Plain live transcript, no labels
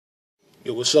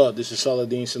Yo, what's up? This is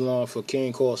Saladin Salon for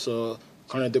King Corso,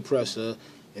 Current Depressor,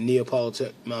 and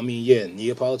Neapolitan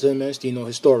Mastino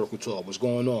Historical Talk. What's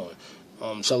going on?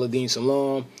 Saladin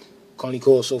Salon, Connie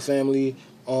Corso family.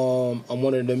 I'm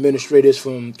one of the administrators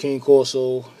from King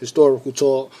Corso Historical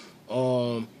Talk.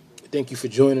 Thank you for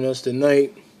joining us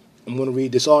tonight. I'm going to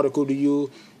read this article to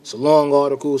you. It's a long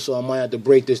article, so I might have to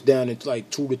break this down into like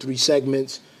 2 to 3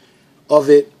 segments of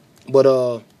it.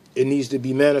 But it needs to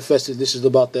be manifested. This is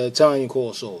about the Italian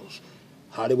corsos,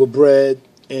 how they were bred,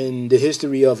 and the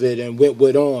history of it, and what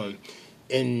went on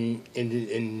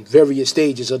in various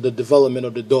stages of the development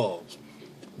of the dogs.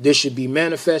 This should be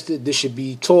manifested. This should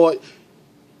be taught.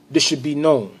 This should be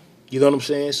known. You know what I'm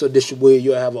saying? So this is where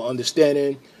you have an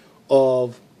understanding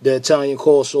of the Italian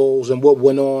corsos and what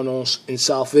went on in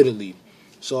South Italy.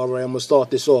 So all right, I'm gonna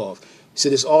start this off. So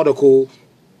this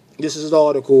is an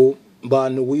article by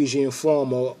Norwegian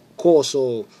farmer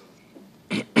corso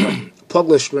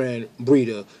Puglerstrand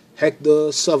breeder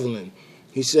Hector Sutherland.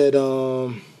 He said,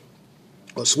 or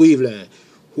Sweveland,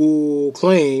 who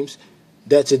claims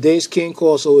that today's King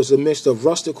Corso is a mix of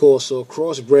rustic corso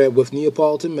crossbred with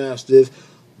Neapolitan Mastiff,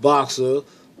 Boxer,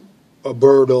 a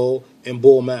Bordeaux, and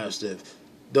Bull Mastiff.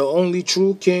 The only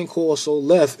true King Corso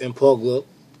left in Pugler,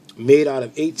 made out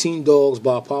of 18 dogs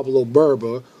by Pablo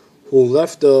Berber, who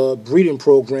left the breeding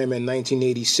program in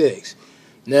 1986.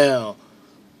 Now,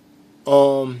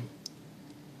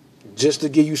 just to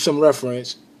give you some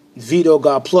reference, Vito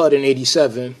got plugged in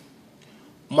 87.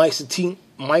 Mike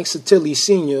Satilli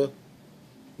Sr.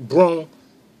 brung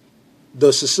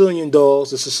the Sicilian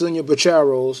dogs, the Sicilian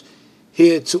Bacharos,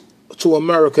 here to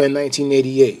America in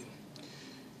 1988.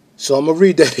 So I'm going to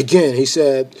read that again. He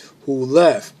said, who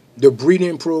left the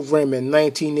breeding program in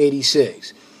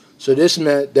 1986. So this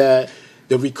meant that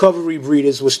the recovery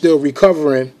breeders were still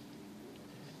recovering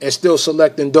and still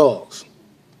selecting dogs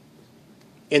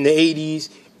in the 80s,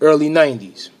 early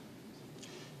 90s.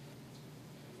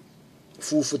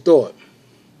 Food for thought.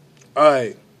 All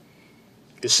right.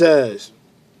 It says,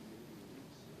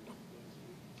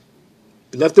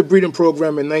 left the breeding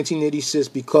program in 1986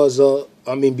 because the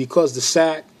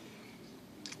SAC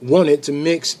wanted to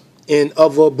mix in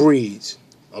other breeds.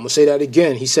 I'm going to say that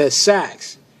again. He said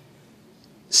SAC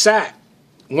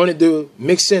wanted to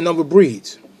mix in other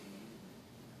breeds.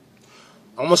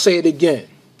 I'm going to say it again.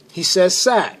 He says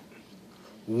SAC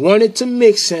wanted to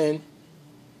mix in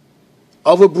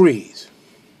other breeds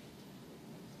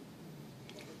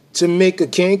to make the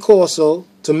King Corso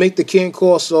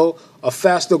a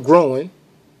faster growing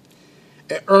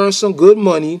and earn some good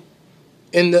money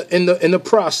in the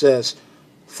process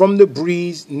from the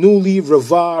breed's newly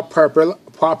revived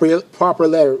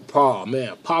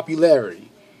popularity.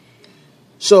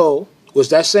 So, what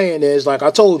that saying is, like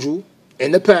I told you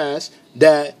in the past,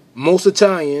 that most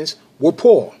Italians were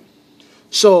poor.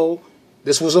 So,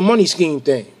 this was a money scheme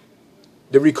thing.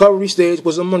 The recovery stage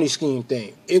was a money scheme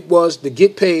thing. It was to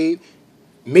get paid,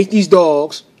 make these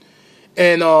dogs,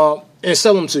 and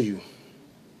sell them to you.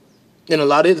 And a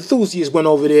lot of enthusiasts went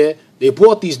over there. They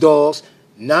bought these dogs,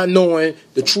 not knowing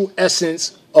the true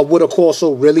essence of what a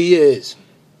corso really is.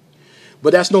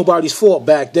 But that's nobody's fault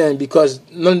back then because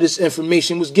none of this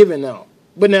information was given out.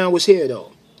 But now it's here,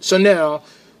 though. So now,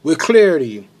 with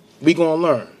clarity, we're going to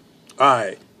learn. All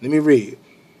right, let me read.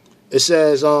 It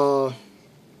says, I've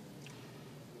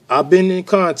been in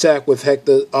contact with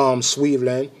Hector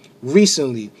Sweveland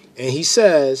recently, and he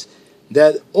says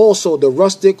that also the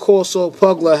rustic corso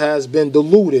pugler has been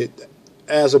diluted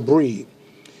as a breed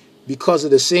because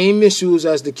of the same issues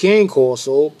as the King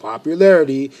Corso,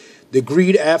 popularity, the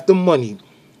greed after money.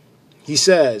 He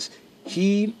says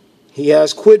he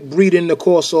has quit breeding the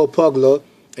Corso Pugler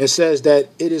and says that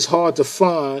it is hard to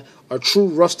find a true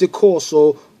rustic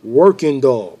Corso working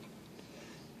dog.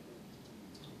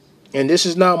 And this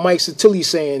is not Mike Satilli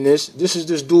saying this. This is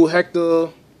this dude Hector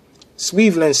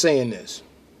Sweveland saying this.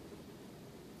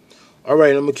 All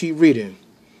right, I'm going to keep reading.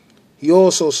 He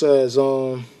also says,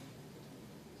 and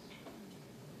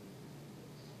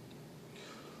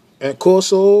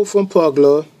Corso from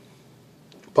Pugler,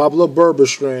 Pablo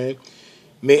Berberstrand,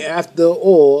 may after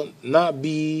all not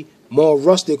be more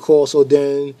rustic Corso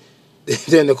than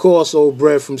the Corso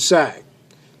bred from SAC.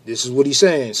 This is what he's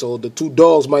saying. So the two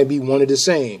dogs might be one of the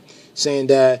same, saying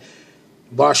that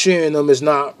by sharing them is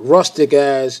not rustic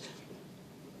as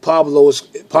Pablo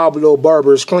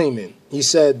Barber is claiming. He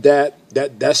said that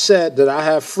said that I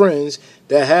have friends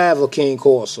that have a King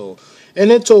Corso,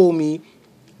 and they told me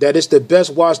that it's the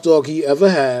best watchdog he ever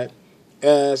had.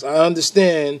 As I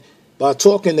understand by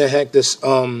talking to Hector,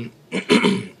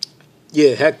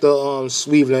 Hector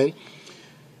Sweveland,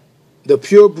 the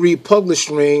pure breed Pugler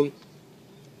strain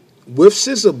with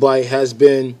scissor bite has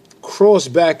been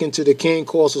crossed back into the cane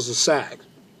corsos of sac.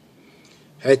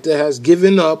 Hector has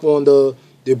given up on the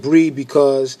breed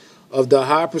because of the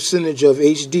high percentage of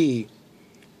HD,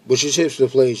 which is hip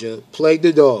dysplasia, plague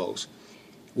the dogs,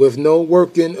 with no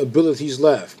working abilities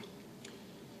left.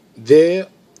 There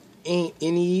ain't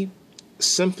any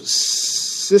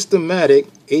systematic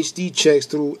HD checks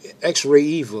through X-ray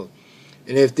either.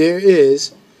 And if there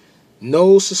is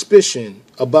no suspicion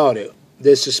about it,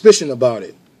 there's suspicion about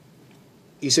it.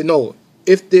 He said, no,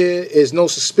 if there is no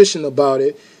suspicion about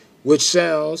it, which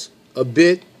sounds a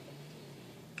bit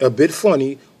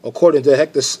funny, according to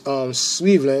Hector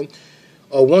Sweveland,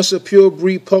 once a pure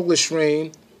breed published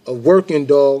strain of working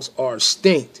dogs are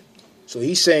extinct. So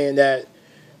he's saying that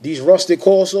these rustic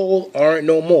corsos aren't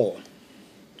no more.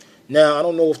 Now, I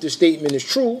don't know if this statement is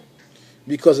true,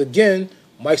 because again,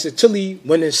 Mike Satilli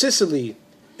went in Sicily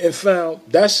and found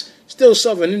that's still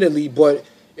southern Italy, but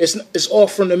it's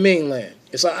off from the mainland.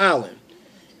 It's an island.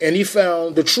 And he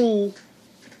found the true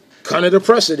kind of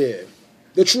depressor there.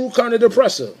 The true kind of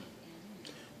depressor.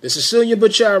 The Sicilian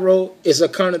Bacharo is a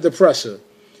kind of depressor.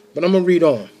 But I'm going to read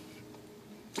on.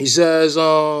 He says,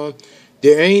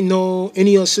 there ain't no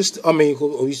any assist. I mean,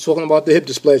 he's talking about the hip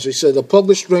dysplasia. He said the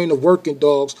published strain of working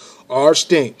dogs are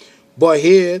extinct. But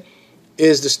here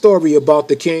is the story about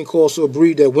the cane corso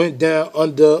breed that went down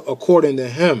under, according to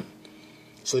him.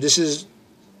 So this is,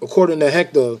 according to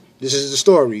Hector, this is the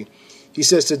story. He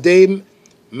says today,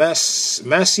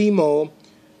 Massimo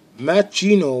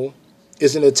Maccino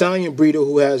is an Italian breeder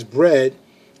who has bred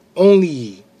on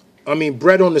the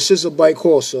scissor bite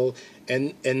corso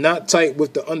and not tight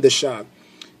with the undershot.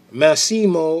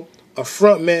 Massimo, a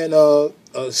frontman of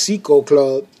a Sico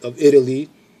club of Italy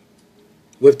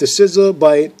with the scissor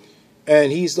bite,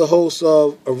 and he's the host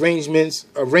of arrangements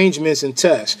and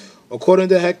tests. According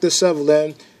to Hector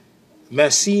Sutherland,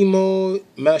 Massimo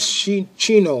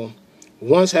Maschino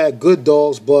once had good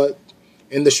dogs, but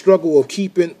in the struggle of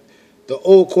keeping the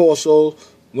old corso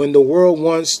when the world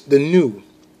wants the new,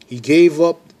 he gave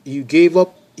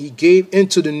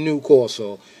into the new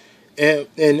corso, and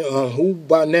who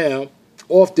by now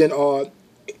often are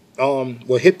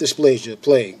hip dysplasia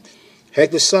plagued.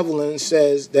 Hector Sutherland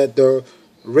says that the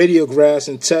radiographs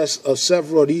and tests of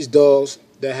several of these dogs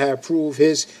that have proved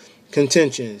his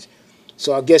contentions.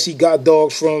 So I guess he got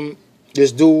dogs from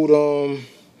this dude,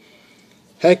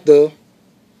 Hector,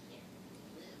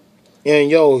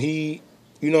 and he,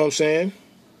 you know what I'm saying?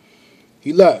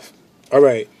 He left. All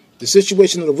right. The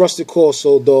situation of the rustic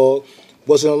corso dog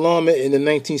was an alarming in the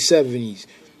 1970s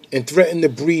and threatened the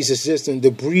breed's existence. The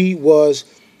breed was,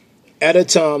 at a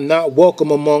time, not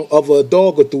welcome among other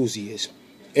dog enthusiasts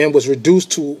and was reduced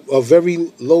to a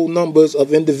very low numbers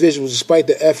of individuals despite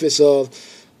the efforts of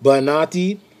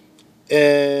Bonatti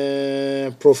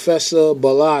and Professor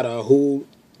Ballata, who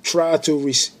tried to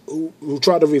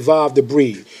revive the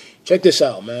breed. Check this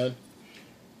out, man.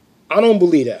 I don't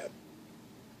believe that.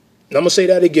 And I'm going to say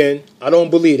that again. I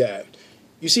don't believe that.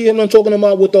 You see him I'm talking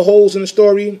about with the holes in the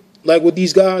story? Like with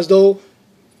these guys, though?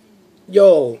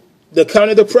 Yo, the kind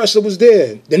of depressor was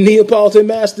there. The Neapolitan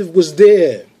Mastiff was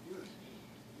there.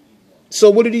 So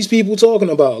what are these people talking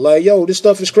about? Like, yo, this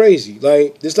stuff is crazy.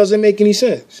 Like, this doesn't make any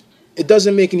sense. It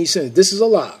doesn't make any sense. This is a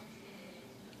lot.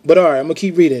 But all right, I'm going to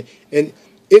keep reading. And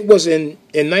it was in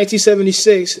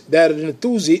 1976 that an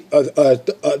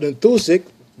enthusiastic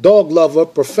dog lover,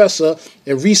 professor,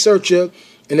 and researcher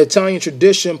in Italian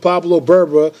tradition, Pablo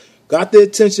Berber, got the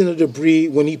attention of the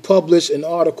breed when he published an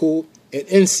article in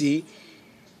the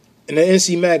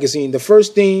NC magazine. The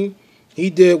first thing he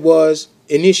did was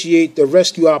initiate the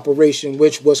rescue operation,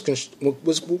 which was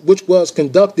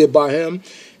conducted by him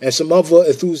and some other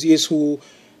enthusiasts who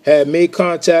had made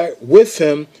contact with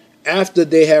him after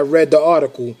they had read the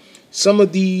article. Some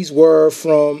of these were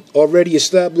from already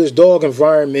established dog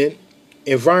environment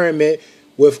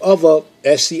with other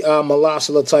SCI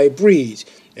Molossola type breeds.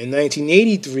 In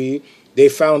 1983, they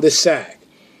found the sac.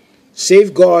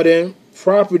 Safeguarding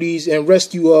properties and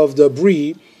rescue of the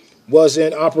breed was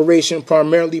in operation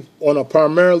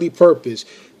primarily purpose.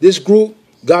 This group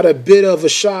got a bit of a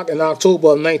shock in October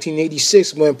of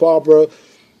 1986 when Barbara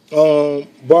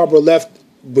left,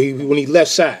 when he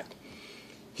left SAC.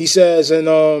 He says, and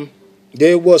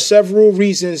there were several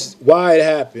reasons why it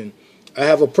happened. I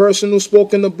have a person who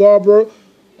spoken to Barbara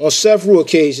on several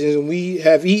occasions, and we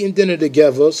have eaten dinner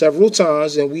together several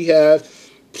times, and we have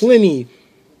plenty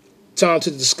time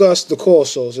to discuss the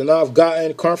corsos, and I've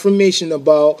gotten confirmation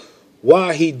about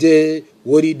why he did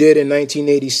what he did in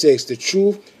 1986. The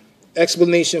truth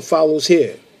explanation follows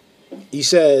here. He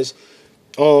says,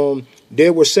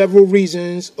 there were several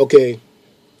reasons. Okay.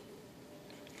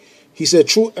 He said,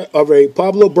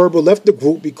 Pablo Berber left the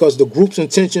group because the group's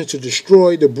intention to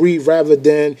destroy the breed rather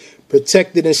than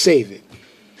protect it and save it.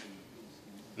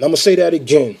 And I'm going to say that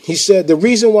again. He said the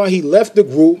reason why he left the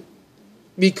group,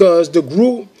 because the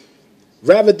group,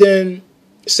 rather than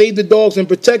save the dogs and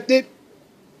protect it,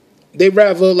 they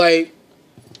rather, like,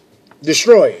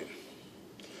 destroy it.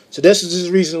 So this is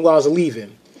the reason why I was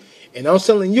leaving. And I was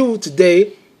telling you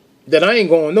today that I ain't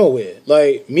going nowhere.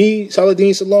 Like, me,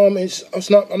 Saladin Salam,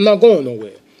 I'm not going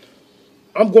nowhere.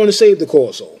 I'm going to save the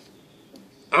corso.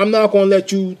 I'm not going to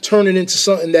let you turn it into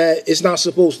something that it's not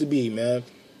supposed to be, man.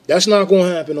 That's not going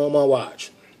to happen on my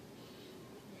watch.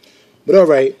 But all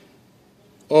right.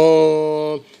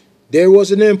 There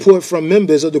was an input from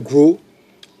members of the group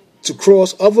to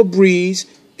cross other breeds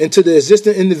into the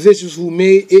existing individuals who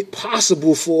made it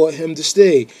possible for him to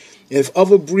stay. If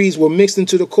other breeds were mixed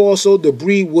into the corso, the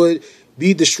breed would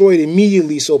be destroyed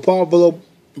immediately. So Pablo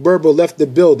Berber left the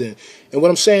building. And what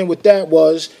I'm saying with that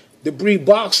was the breed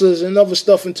boxers and other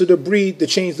stuff into the breed to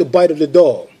change the bite of the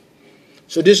dog.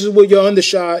 So this is where your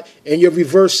undershot and your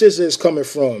reverse scissor is coming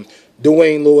from,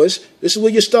 Dwayne Lewis. This is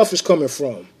where your stuff is coming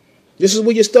from. This is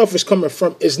where your stuff is coming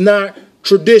from. It's not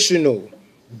traditional,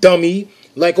 dummy.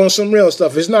 Like on some real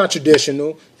stuff. It's not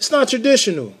traditional. It's not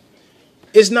traditional.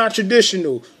 It's not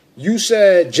traditional. You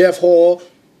said, Jeff Hall,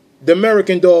 the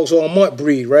American dogs are a mutt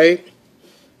breed, right?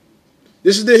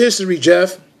 This is the history,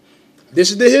 Jeff. This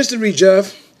is the history,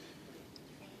 Jeff.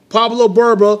 Pablo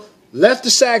Berber left the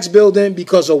Saks building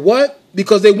because of what?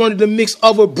 Because they wanted to mix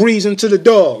other breeds into the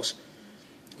dogs.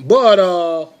 But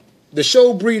the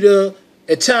show breeder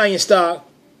Italian stock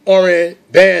are in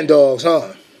band dogs,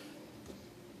 huh?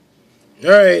 All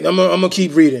right, I'm going to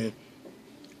keep reading.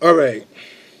 All right.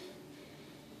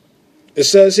 It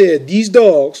says here, these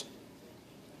dogs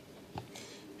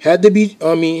had to be,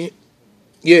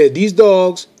 these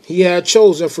dogs he had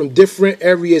chosen from different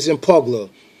areas in Pugla.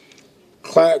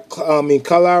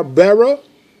 Calabara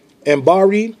and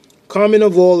Bari, common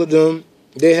of all of them,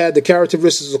 they had the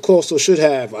characteristics of corso should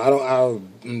have.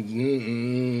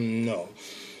 No.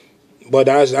 But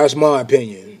that's my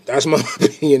opinion. That's my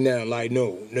opinion now. Like,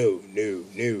 no.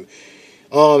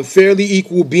 Fairly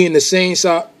equal, being the same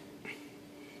size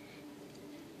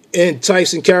in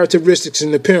types and characteristics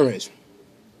and appearance.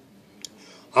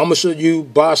 I'm gonna show you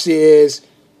Bashir's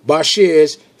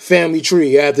family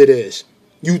tree after this.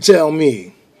 You tell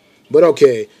me. But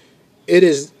okay,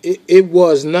 it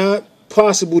was not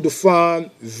possible to find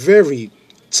very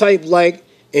type-like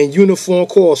and uniform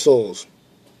corsos.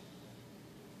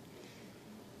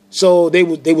 So they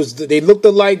looked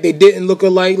alike, they didn't look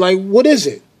alike. Like, what is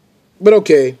it? But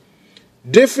okay,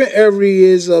 different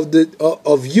areas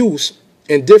of use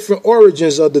and different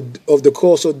origins of the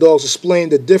corso dogs explain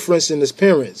the difference in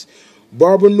appearance.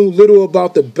 Barber knew little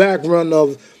about the background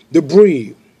of the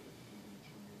breed.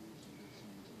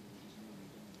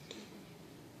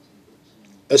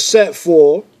 Except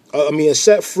from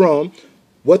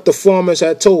what the farmers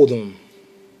had told him.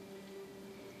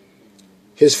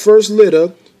 His first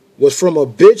litter was from a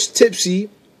bitch Tipsy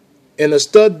and a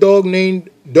stud dog named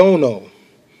Dono.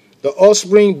 The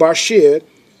offspring Bashir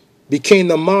became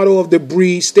the motto of the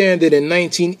breed standard in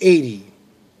 1980.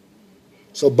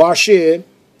 So Bashir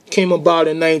came about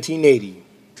in 1980.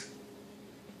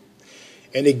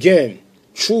 And again,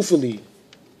 truthfully,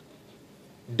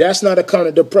 that's not a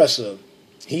counterdepressor.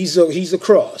 He's a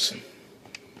cross.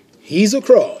 He's a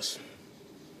cross.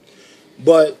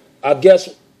 But I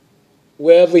guess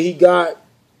wherever he got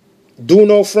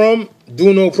Duno from,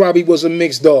 Duno probably was a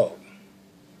mixed dog.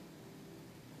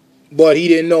 But he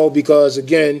didn't know because,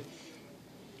 again,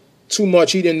 too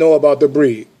much he didn't know about the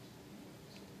breed.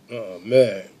 Oh,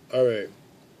 man. All right.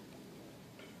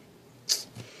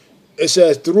 It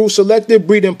says, through selective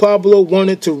breeding, Pablo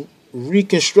wanted to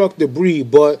reconstruct the breed,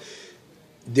 but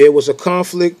there was a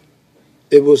conflict.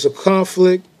 It was a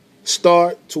conflict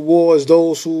start towards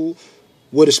those who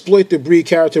would exploit the breed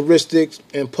characteristics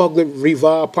and public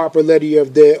revive popularity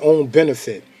of their own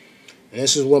benefit. And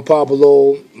this is when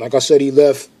Pablo, like I said, he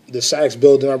left the Saks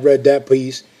building. I read that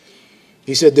piece.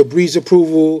 He said the breed's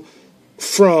approval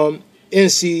from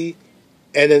NC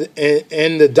and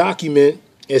the document,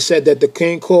 it said that the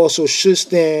King Corso should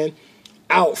stand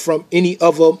out from any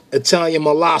other Italian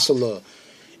Malossola.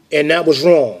 And that was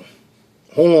wrong.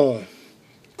 Hold on.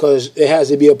 Because it has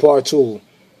to be a part 2.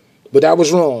 But that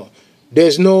was wrong.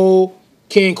 There's no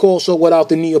King Corso without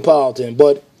the Neapolitan.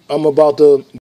 But I'm about to